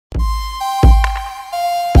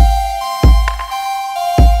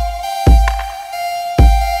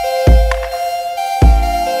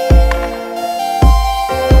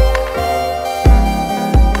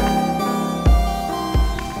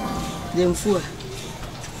Gyamfua.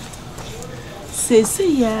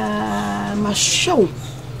 Say ya ma show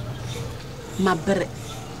ma bre.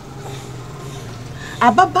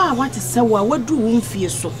 Ababa want to say what do won fie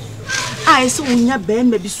so. I say unya be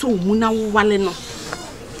ma bi so mu na wale no.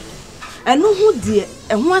 Eno ho de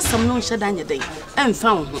ho asam no hye da nyeden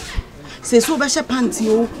emfa wo ho. Say so be hye panty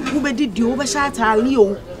o, wo be didi o, be hye atale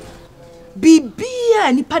o.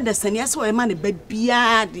 Bibia ni padasani ase o ema ne ba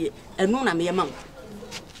bia de eno na me yema.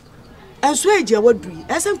 Enso eje wadui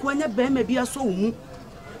ese nkwanya be ma bia so wo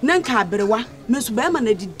na nka aberewa mesu be ma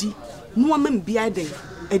na didi no ma mbia den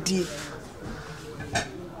adie.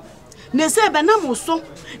 Ne se be na mo so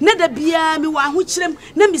na da bia mi wa ho kirem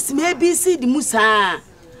na misime ABC di musa.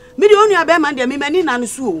 Me de onu abe ma de me mani na no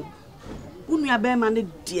so o. Onu abe ma ne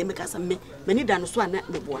de me kasa me mani da no so ana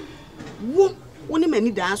meboa. Wo woni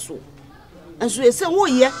mani da so. Enso ese wo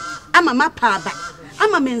ye ama ma pa aba.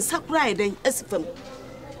 Ama me nsakura eden asifam.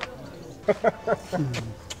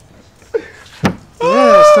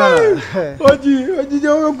 Yes,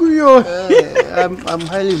 I'm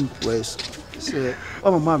highly impressed.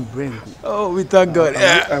 Oh, my mom, brain. Oh, we thank God.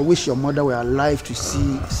 I wish your mother were alive to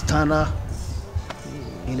see Stunna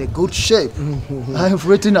in a good shape. I have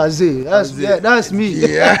written Azay. That's me.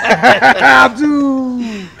 Yeah. Abdul.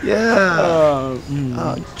 Yeah.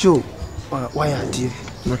 Joe, why are you?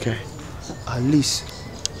 Okay. At least,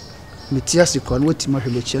 Metias, you can wait to my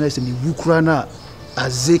channel. The Wukrana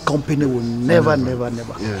Azay company will never.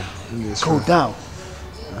 Yeah. Go down.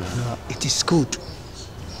 It is good.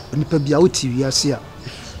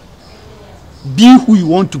 Be who you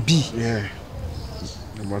want to be. Yeah.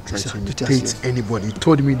 I'm not trying to imitate anybody. You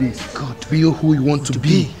told me this. God, be who you want to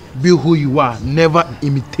be. Be who you are. Never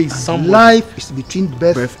imitate someone. Life is between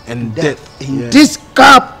birth and death. In this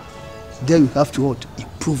gap, there you have to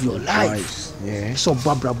improve your life. Yeah. So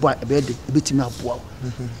Barbara boy, a bit me up.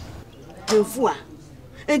 Gyamfua.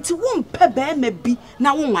 Enti won pe be ma bi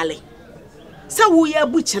na won wale. Sa wo ya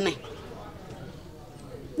buchene.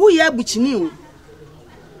 Wo ya buchini o.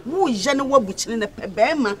 Wo je ne wo buchini na pe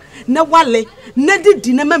be ma na wale na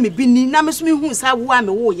didi na ma me bi ni na me so me hu sa wo a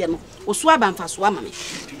me wo ye no. Wo so aba mfa so ama me.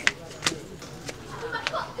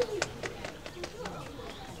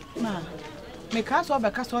 Ma me ka so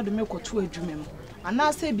be ka so de me kotu adwuma mu.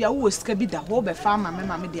 Ana say bia wo sika bi da ho be fa ma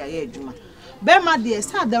me de aye adwuma. Be ma de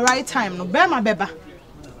say at the right time no be ma beba.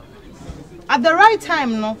 At the right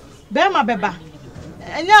time no be ma beba.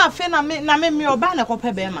 Enya afi na me oba na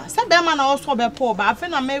kope be ma. Say be ma na oso be po ba afi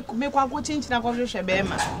na me kwa ko chinchina ko hwehwe be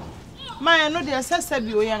ma. Ma no de sese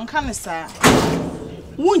bi o yanka ne sa.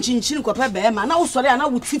 Won chinchini kope be ma na wo sori ana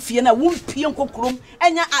wo tifie na wo mpie nkokrom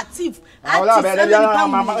enya active. Mama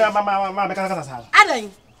me kasa sala.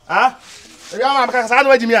 Adan. Ah? Mama me kasa sala no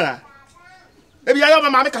wajimi ana. Ebi ya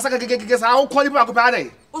mama me kasa kekekesa wo kwali ba ko pa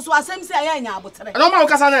dai. Wo so asem se aya nya abotere. No ma wo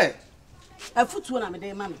kasa na. Afutuo na me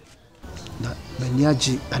dey ma me.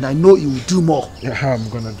 And I know you will do more. Yeah, I'm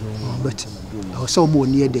gonna do more. But I was so more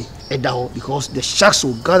near the Edao because the sharks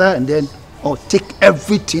will gather and then take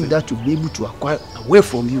everything that you'll be able to acquire away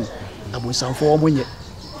from you. And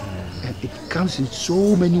it comes in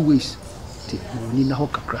so many ways.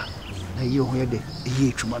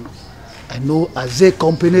 I know Azay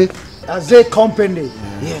company.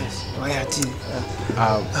 Yes.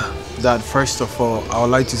 That first of all, I would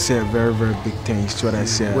like to say a very, very big thanks to what I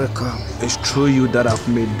said. Welcome. It's through you that I've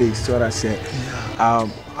made this. To what I said. Yeah.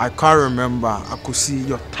 I can't remember. I could see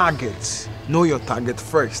your targets. Know your target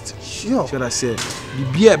first. Sure. To what I said.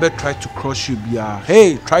 Be able to try to cross you.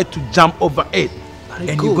 Hey, try to jump over it,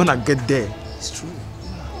 and you're gonna get there. It's true.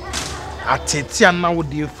 I tell you now,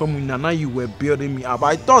 dear from now you were building me up.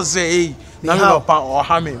 I thought say, hey, now or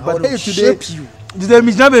harming, but hey, today you.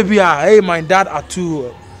 Hey, my dad are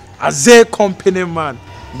too. As a company man,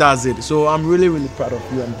 that's it. So I'm really, really proud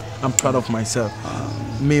of you, and I'm proud of myself.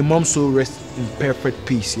 May mom so rest in perfect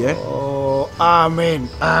peace, yeah? Oh, amen,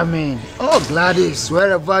 amen. Oh, Gladys,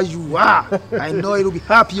 wherever you are, I know you'll be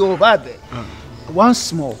happy over there.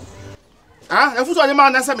 Once more. Ah, if you want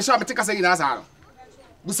man, that's me. Take us in Nazaro.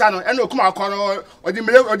 Busano, and no come out or the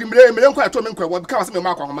million quite to me, what becomes me,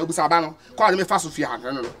 Marco, my Busabano, call me fast Sofia.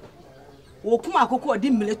 Wo kuma akoko odi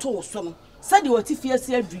mleto so no said you tifie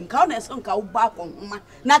se drink ka na so nka wo ba ko homa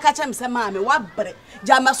na ka chem se maame wa bre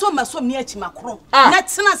jama so maso me achi makro na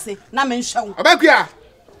tena se na me nhwe wo abakua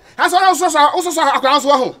aso akwa so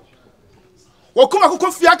ho wo kuma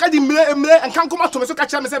akoko fia ka di mle nka nkoma to me so ka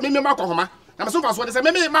chem se me ma ko homa na me so fa so de se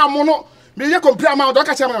me ma mo no me ye compare ma do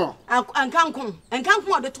ka chem no nka nkon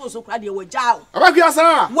ode to so kra de wo jaaw abakua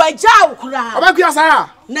sa wo jaaw kra abakua sa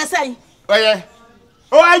na sei oye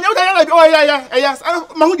oh I know that oh yeah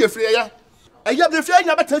my who you free yeah Eya be fia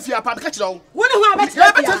nya betan fia pa ka kire wo. Wo ne ho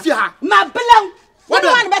abetan fia. Ma belan. Wo ne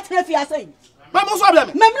ho betan fia sai. Ma mo so abia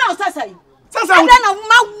me. Me na o sai. Sansa wo. Na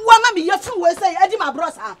ma wo ma me yefu we sai edi ma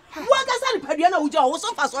bros ha. Wo ga sa ni padua na wo ja wo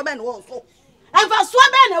so fa so be na wo so. Enfa so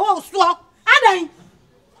be na wo so. Adan.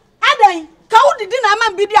 Ka wo didi na ma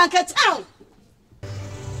bidi anka town.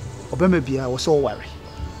 Obema bia was so worry.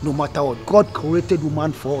 No matter what, God created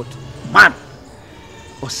woman for it. Man.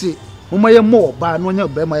 Or say, Mama ye more ba no nya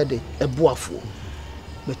obema de eboafo.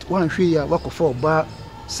 But one hwe ya wakofa oba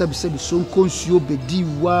sebi so nkonsuo bedi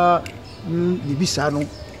wa bibisa no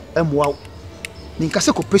emwa. Ni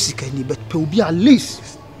nkase ko pesika ni but pe obi at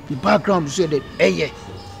least the background say that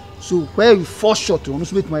so where you fall short on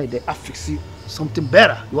so make my the affix something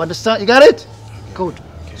better. You understand? You got it? Good.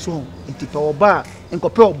 So inti pa oba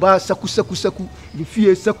enkope oba saku the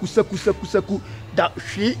fear saku that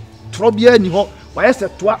she trobia ni ho why say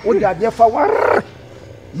toa o de ade fa war.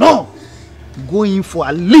 No. Going for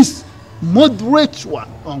at least moderate one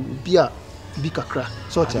on bia bikakra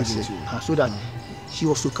so that she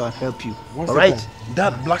also can help you. All right?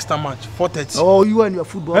 That Black Star match 4:30. Oh, you and your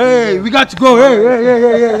football. Hey, we got to go.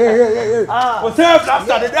 Hey. What's up, Black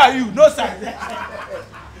Star? They are you. No side.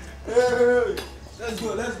 Hey. Let's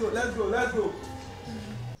go.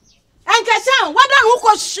 Enkashan, what dan who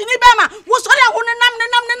ko shini bema? Wo so le wo nam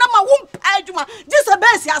ma wo mpa adwuma. This a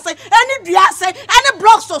base ase, any dua ase, any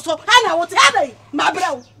blocks so ana wo te adai. Ma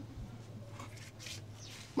bra.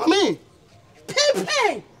 Mami.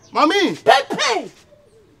 Pepe. Mami. Pepe.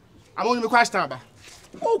 I'm only question ba.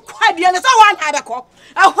 O kwa dia ne sa wan abeko.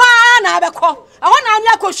 Ehwa na abeko. Ehwa na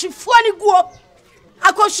anya akoshifuo ni guo.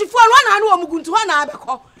 Akoshifuo no na anu omuguntu ho na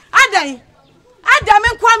abeko. Adan. Adam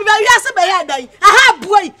nkwa me ba wiase be ya dan. Aha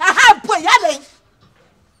buai adan.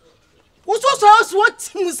 Wo so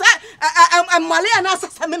tim sa amale na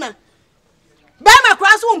asasame na. Ba ma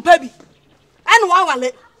kwa so mpa bi. Ene wa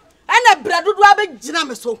wale. Ene bradodo abegina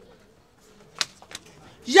me so.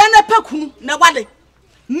 Yana pekunu na wale.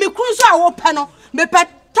 Me kun so awo pe no me pe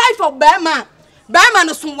type of bema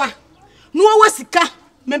no sonwa no wo sika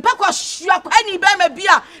me pe kwa hua kwa ni bema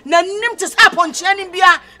bia na nim te sa ponche ni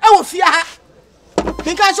bia e wo fia ha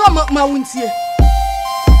me kan so ma wuntie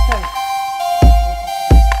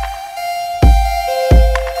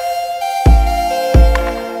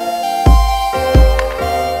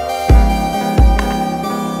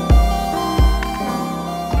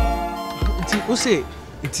Ose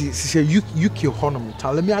it say UK honum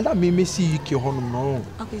tell me and me see UK honum no.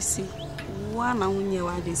 Okay, see. One unye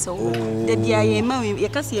wa dey so. The dia ye ma ye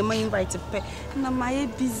ka se ye ma invite pe. Na my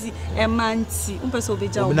busy e manti. Umpe so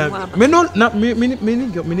beja o wa. Me no na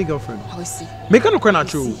me girlfriend. Okay, see. Me can no na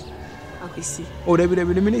true. Okay, see. Oh, they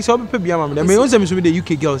me so be bia ma me. Me once me so the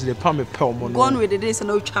UK girls they palm me pel mo no. Gone with the days and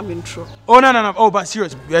no charm intro. Oh no. Oh, but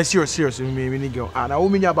serious. Yeah, serious. Me girl. And I wo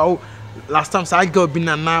me about last time I girl been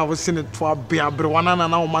and now was seeing it for be one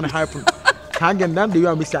and now man happen. Again that day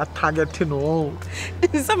I miss a target no.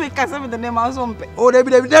 Some can say the name I was on. Oh, they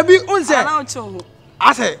be on say.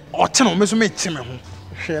 I say oh tell me so me chime ho.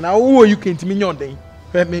 Hwe na wo you can to me yon den.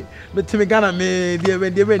 Me to me Ghana me dey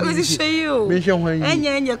we show you. Me show hwan.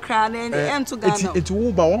 Enya kra na em to Ghana. It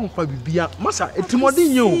wo ba won fa bibia. Masa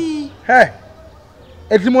etimodin yo. Hey.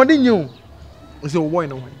 Etimodin yo. So wo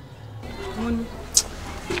no hwan.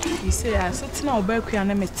 You say I sit na obaku ya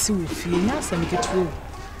na meti wo fie nya asem ketuo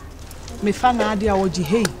me fa na ade a woji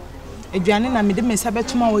hey aduane na me de me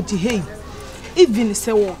sabetuma woji hey even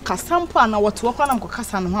say wo kasampo na woto kwa na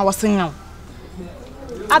mkokasa no ha wosenyaw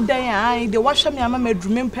adan ai de wahwe me ama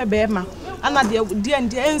madrume mpe be ma ana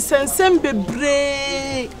de ensensem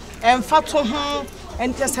bebre emfa to ho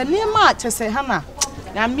entesane ma chese ha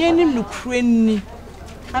na me anim no krenni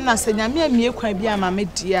ana senya me kwa bia ma me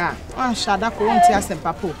dia an shada ko wonti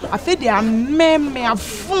asempapo afedi ameme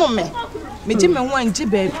afunu me ji me ho anji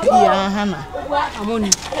ba pia hana amoni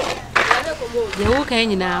ye wo kan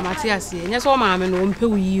nyina Matias ye nya so maame no mpe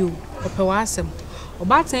wi o ope wa asem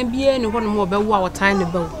obatan bie ni hono mo bewo a wotan ne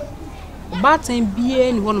ba obatan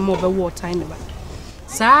bie ni hono mo bewo wotan ne ba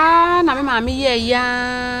sa na me maame ye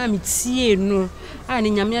ya mitie no ani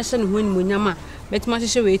nyame ahye ne ho ani mo nyama betima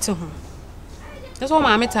hye we ti ho. That's what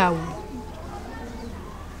Maame tawo.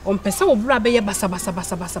 On pese wo bra be ye basa.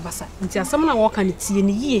 Nti asem na wo ka ne tie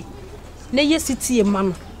ne yie. Na ye sitie ma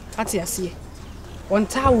no. Ate ase. On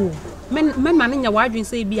tawo. Men ma ne nya wadwen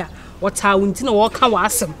se bia. Wo tawo nti na wo ka wa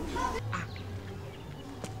asem.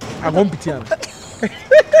 Agon piti an.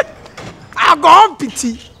 Agon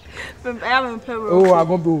piti. I am Imperial. Oh,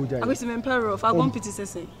 agon bo jai. I go to Imperial. Agon piti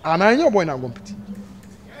sese. Ana your boy na agon piti.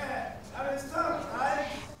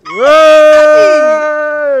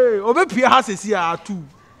 Hey! Obe pia ha sesi a tu.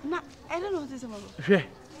 I don't know what this is.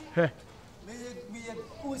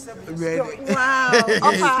 Wow.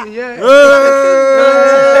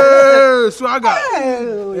 Swagger.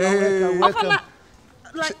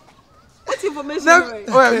 Like, what information?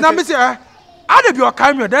 Now, Mister, I dey be your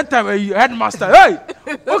cameo that time headmaster. Hey,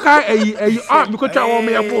 okay, because I want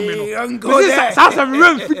me a woman. This is a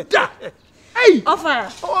room fit. Hey, Offer.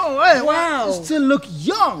 Oh, hey, Wow. You still look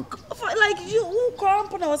young. Like you who come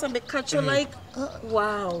when I was on the catch you like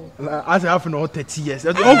wow. as I have no 30 years.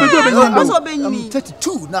 I'm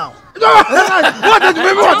 32 now. What did you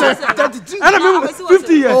mean? 32. And I'm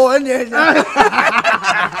 50 years. Oh, and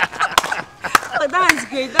Oh, that's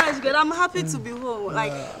great. That's great. I'm happy to be home.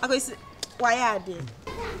 Like I go say why are they?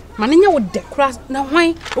 Maninya would decrass na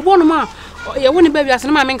why obo ma ye woni baby ase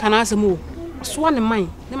na maame nka na asem o so ne man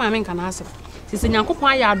ne maame nka na asem sisi nyankopon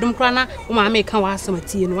aya adom kra na o maame ka wa asem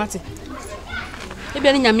atie no wate e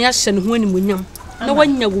bia ne nyame ahye ne ho animonyam na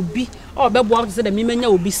wanya obi o bebo a se da mi manya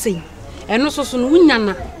obi sei eno so no wunya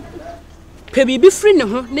na pe bibi free ne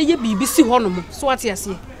ho na ye bibi si ho no mo so wate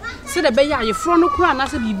ase se da be ya ye fro no kra na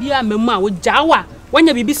se bibi a mamu a wo jawa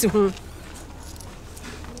wanya bibi si ho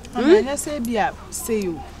Anya say bia say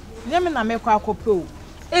you. Nyame na mekwa akope o.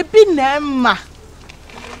 Ebi na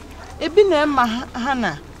emma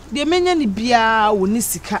hana. De menya ni bia woni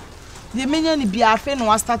sika. De menya ni bia afi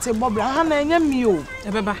no start bobra hana enya mi o.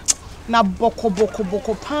 Ebeba Na boko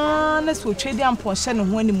pa na so twedi ampon hye ne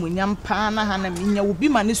ho animonyam pa na hana menya obi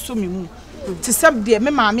ma ne so mi mu. Ti sab de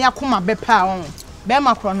me maame akoma bepa on. Be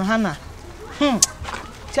makro no hana.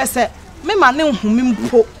 Chese me ma ne nhumi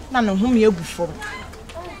mpo na ne nhumi agufo.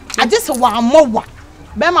 I just want more.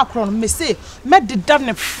 Be macron me say me deda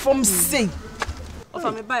ne from say.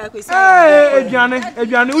 Offer me buy akwe say. Hey,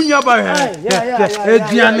 Ebiane unya ba he.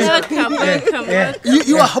 Ebiane.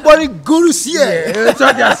 You are habari gurus here.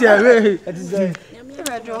 So just here.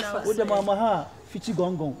 With the mama ha fichi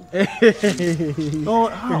gongon. No,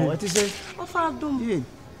 how what is it? Offer dum.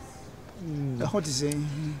 What is it?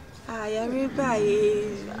 You buy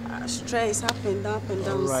stress up and down.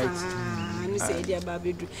 Right. You say dear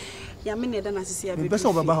baby do. Ya me ne da na sisi ya be. Best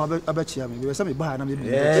of abachia me. Be say me ba na me.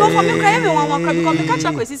 No for me cry me wan because me catch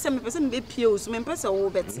akwesi say me person be pie so me person wo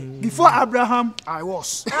bet. Before Abraham, I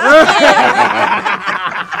was.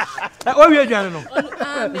 Oh, we Ebiane no.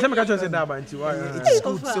 Say me catch you say that ba nti why. It's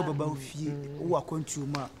good so baba ofie. Wo akontu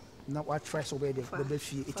ma na wa try so be the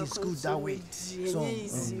fie. It is good that way. So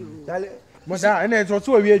Mother, and it's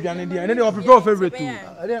also we Ebiane there. And then they prepare favorite too.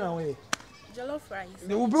 I don't know way. Jollof rice.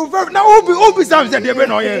 They will be very now will be some that they be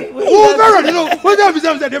no here. Oh, very no. What there be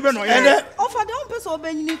some that they be no here. Offer don person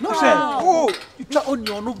obey ni. No say. Oh, You not on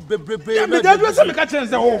your no bebrebe. yeah, me that do say me catch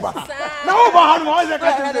say over. Now over how no say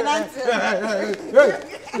catch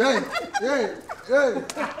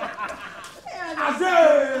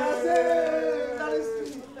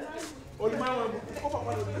hey.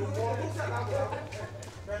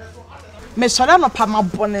 Me sora no pa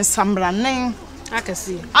mabone samranen.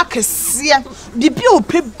 Akese bibi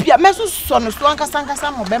ope bia me so so no so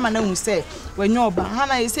ankasa mo be ma na hu se wanyo oba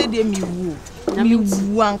hana ye se de mi wu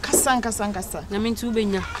ankasa na me ntu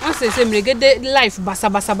benya on se Melegede life basa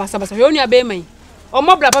we oni abe man o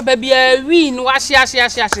mo bla papa bia wi no ahye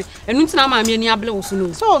enu ntina ma me ani able wo so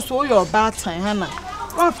no so your bad time hana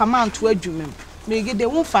wan fa man to adwumem Melegede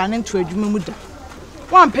won fa ne to adwumem da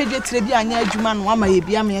wan pege tire bi anya adwuma no ama ye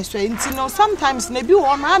bia me so nti no sometimes na bi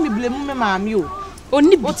wo na me blemu me maame o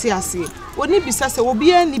oni bi ase oni bi sase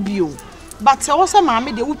obi ani bi o but wo se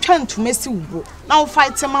maame de wo twa ntumasi wo na wo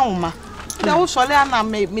fight ma wo ma da wo sole ana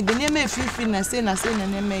me de ne ma fifi na se ne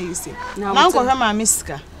ma yise na nko hwe maame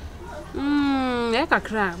sika e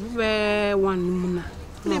kakra be wan mu na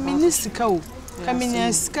ne me sika o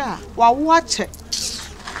kaminya sika wa wo ache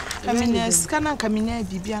kaminya sika na kaminya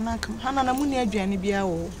bibia na kam hana na mu ne aduane bia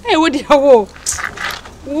wo wo dia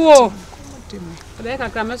wo Be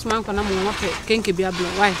kakra mesuma nko na mo wa kenke bia blo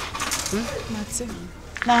why mate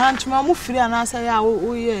na hantuma mu firi anasa ya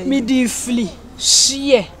wo ye mi di fili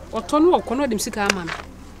hie otono okono dem sika ama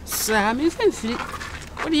sa mi fa fili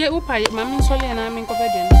wo de wo pa ma mi so le na mi nko fa